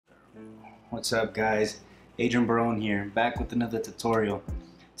What's up guys? Adrian Barone here, back with another tutorial.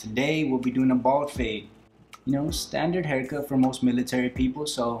 Today we'll be doing a bald fade. You know, standard haircut for most military people,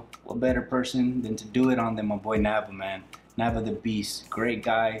 so what better person than to do it on than my boy Nava, man. Nava the Beast, great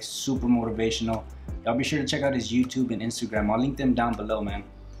guy, super motivational. Y'all be sure to check out his YouTube and Instagram. I'll link them down below, man.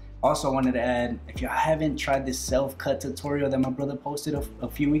 Also, I wanted to add, if y'all haven't tried this self-cut tutorial that my brother posted a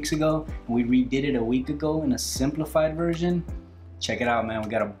few weeks ago, and we redid it a week ago in a simplified version, check it out, man. We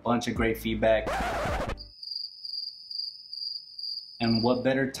got a bunch of great feedback. And what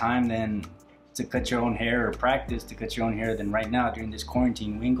better time than to cut your own hair or practice to cut your own hair than right now during this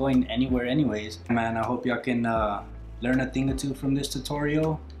quarantine. We ain't going anywhere anyways. Man, I hope y'all can learn a thing or two from this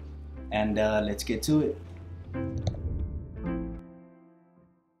tutorial. And let's get to it.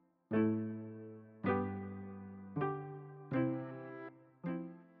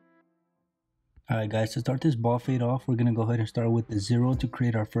 Alright guys, to start this bald fade off, we're going to go ahead and start with the 0 to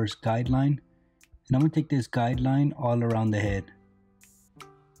create our first guideline. And I'm going to take this guideline all around the head.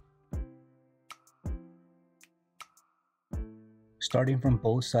 Starting from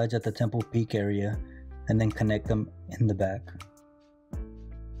both sides at the temple peak area, and then connect them in the back.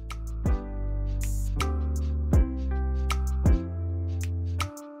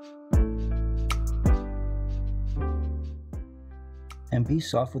 And be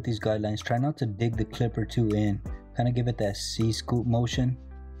soft with these guidelines. Try not to dig the clip or two in. Kind of give it that C-scoop motion.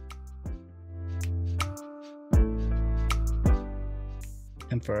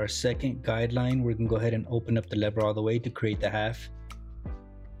 And for our second guideline, we're going to go ahead and open up the lever all the way to create the half.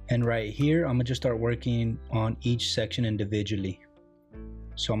 And right here, I'm going to just start working on each section individually.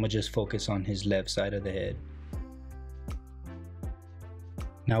 So I'm going to just focus on his left side of the head.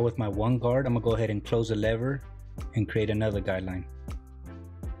 Now with my one guard, I'm going to go ahead and close the lever and create another guideline.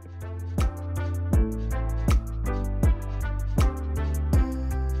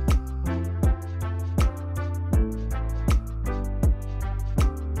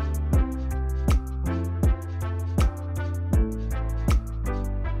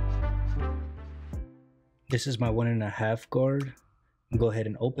 This is my 1.5 guard. Go ahead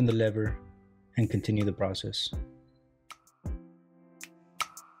and open the lever and continue the process.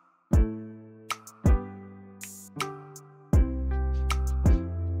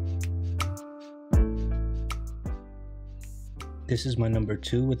 This is my number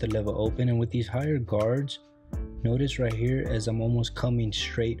 2 with the lever open, and with these higher guards, notice right here as I'm almost coming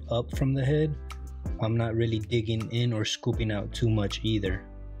straight up from the head, I'm not really digging in or scooping out too much either.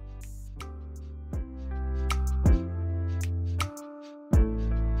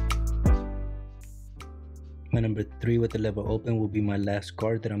 My number 3 with the lever open will be my last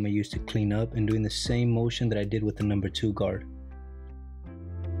guard that I'm going to use to clean up, and doing the same motion that I did with the number 2 guard.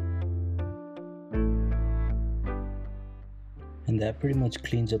 And that pretty much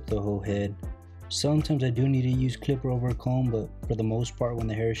cleans up the whole head. Sometimes I do need to use clipper over a comb, but for the most part when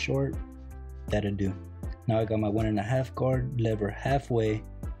the hair is short, that'll do. Now I got my 1.5 guard lever halfway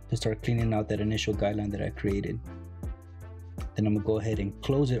to start cleaning out that initial guideline that I created. Then I'm going to go ahead and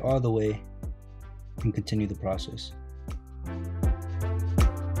close it all the way and continue the process.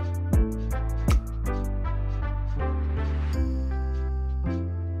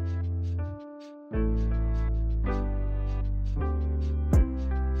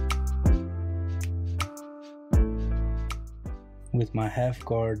 With my half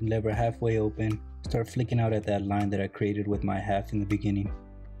guard lever halfway open, start flicking out at that line that I created with my half in the beginning.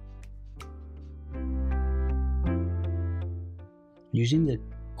 Using the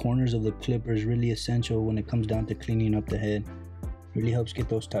corners of the clipper is really essential when it comes down to cleaning up the head. Really helps get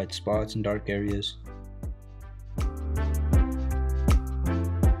those tight spots and dark areas.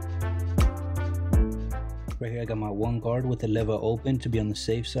 Right here I got my one guard with the lever open to be on the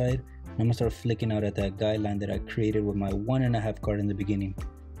safe side. I'm going to start flicking out at that guideline that I created with my 1.5 guard in the beginning.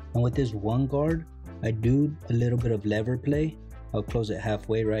 And with this one guard, I do a little bit of lever play. I'll close it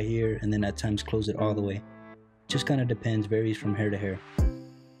halfway right here, and then at times close it all the way. Just kind of depends, varies from hair to hair.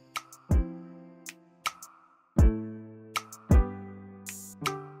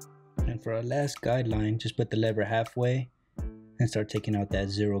 And for our last guideline, just put the lever halfway and start taking out that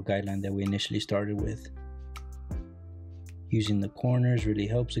 0 guideline that we initially started with. Using the corners really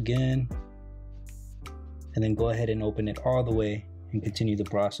helps again. And then go ahead and open it all the way and continue the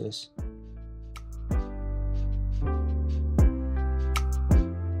process.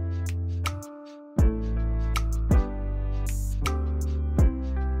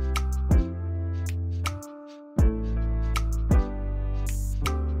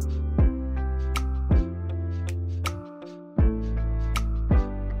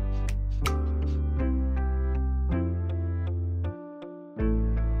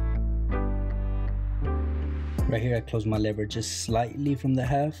 Right here I closed my lever just slightly from the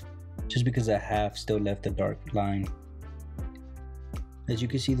half, just because the half still left a dark line. As you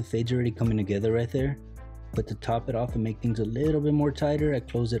can see, the fade's already coming together right there, but to top it off and make things a little bit more tighter, I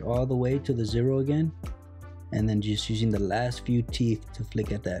close it all the way to the 0 again, and then just using the last few teeth to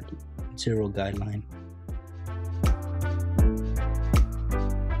flick at that 0 guideline.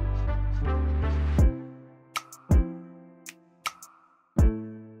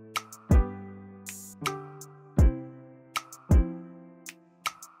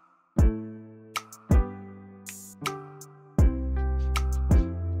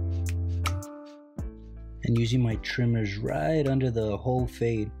 And using my trimmers right under the whole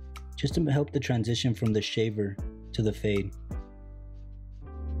fade, just to help the transition from the shaver to the fade.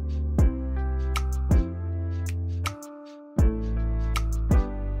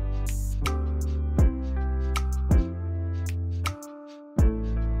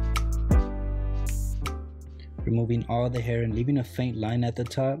 Removing all the hair and leaving a faint line at the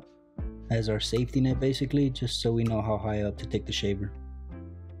top as our safety net basically, just so we know how high up to take the shaver.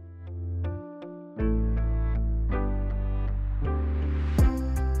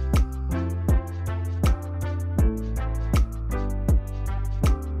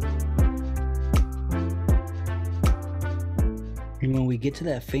 And when we get to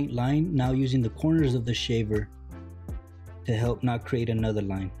that faint line, now using the corners of the shaver to help not create another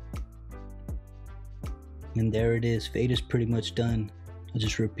line. And there it is, fade is pretty much done. I'll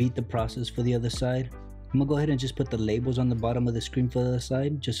just repeat the process for the other side. I'm gonna go ahead and just put the labels on the bottom of the screen for the other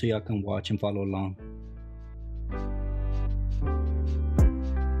side, just so y'all can watch and follow along.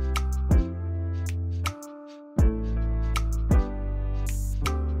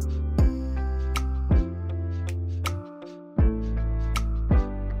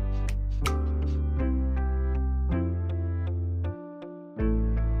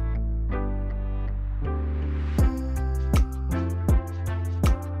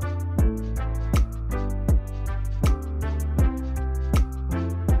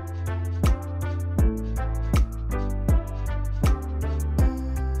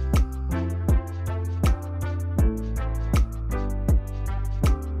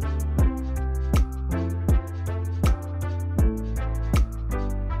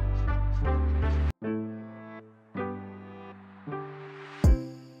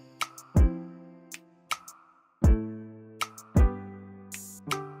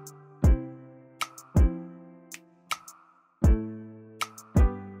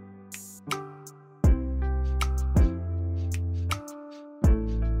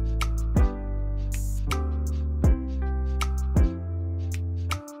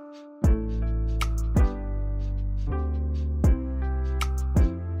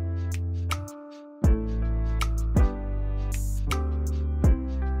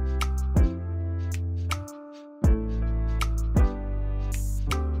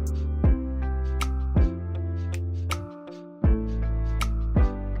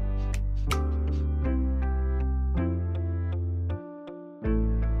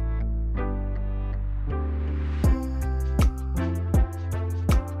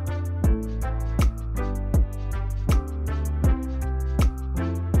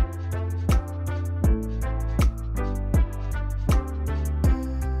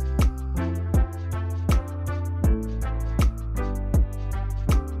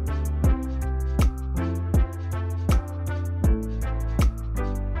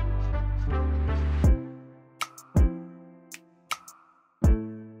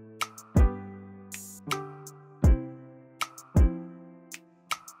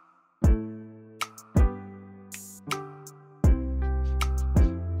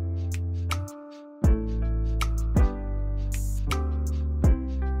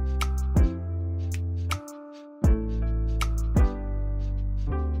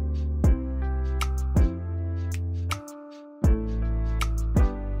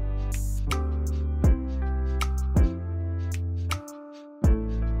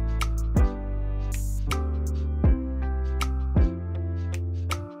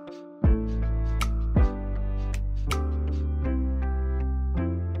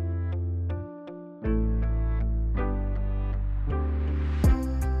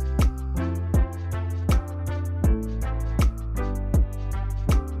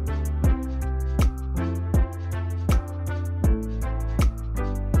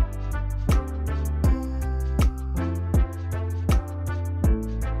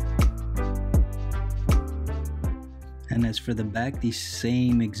 And as for the back, these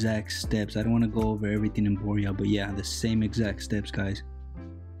same exact steps. I don't want to go over everything and bore y'all, but yeah, the same exact steps, guys.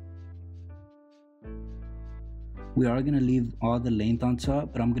 We are going to leave all the length on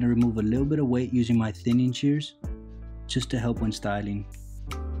top, but I'm going to remove a little bit of weight using my thinning shears just to help when styling.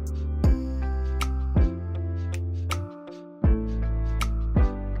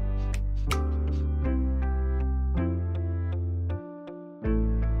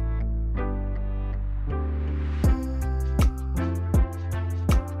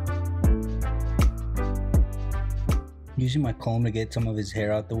 Using my comb to get some of his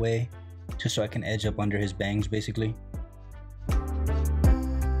hair out the way, just so I can edge up under his bangs basically.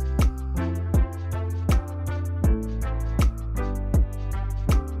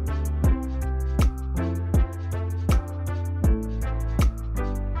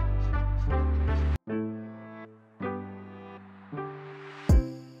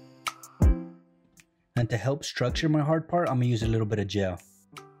 And to help structure my hard part, I'm gonna use a little bit of gel.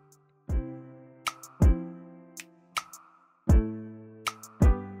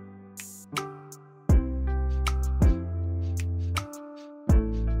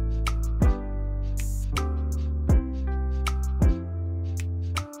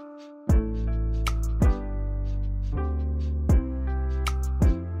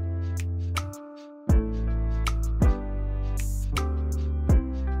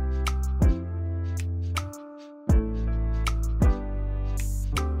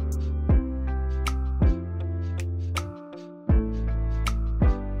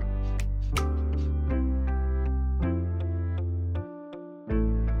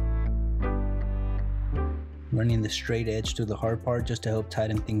 Running the straight edge through the hard part just to help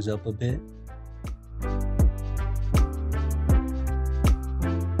tighten things up a bit.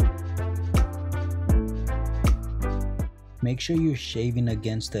 Make sure you're shaving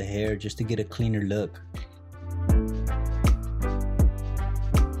against the hair just to get a cleaner look.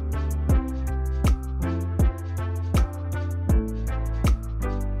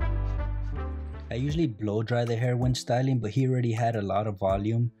 I usually blow dry the hair when styling, but he already had a lot of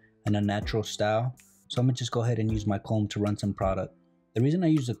volume and a natural style. So I'm gonna just go ahead and use my comb to run some product. The reason I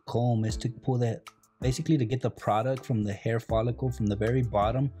use a comb is to pull that, basically to get the product from the hair follicle from the very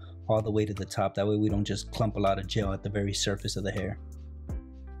bottom all the way to the top. That way we don't just clump a lot of gel at the very surface of the hair.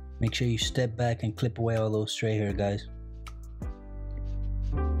 Make sure you step back and clip away all those stray hair, guys.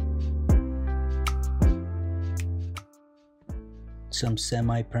 Some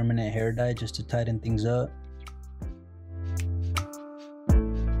semi-permanent hair dye just to tighten things up.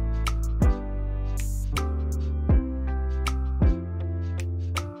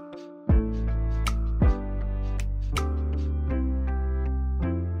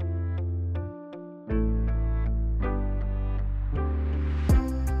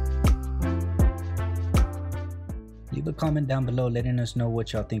 Leave a comment down below letting us know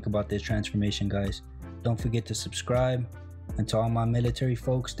what y'all think about this transformation, guys. Don't forget to subscribe. And to all my military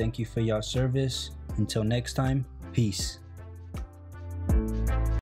folks, thank you for y'all service. Until next time, peace.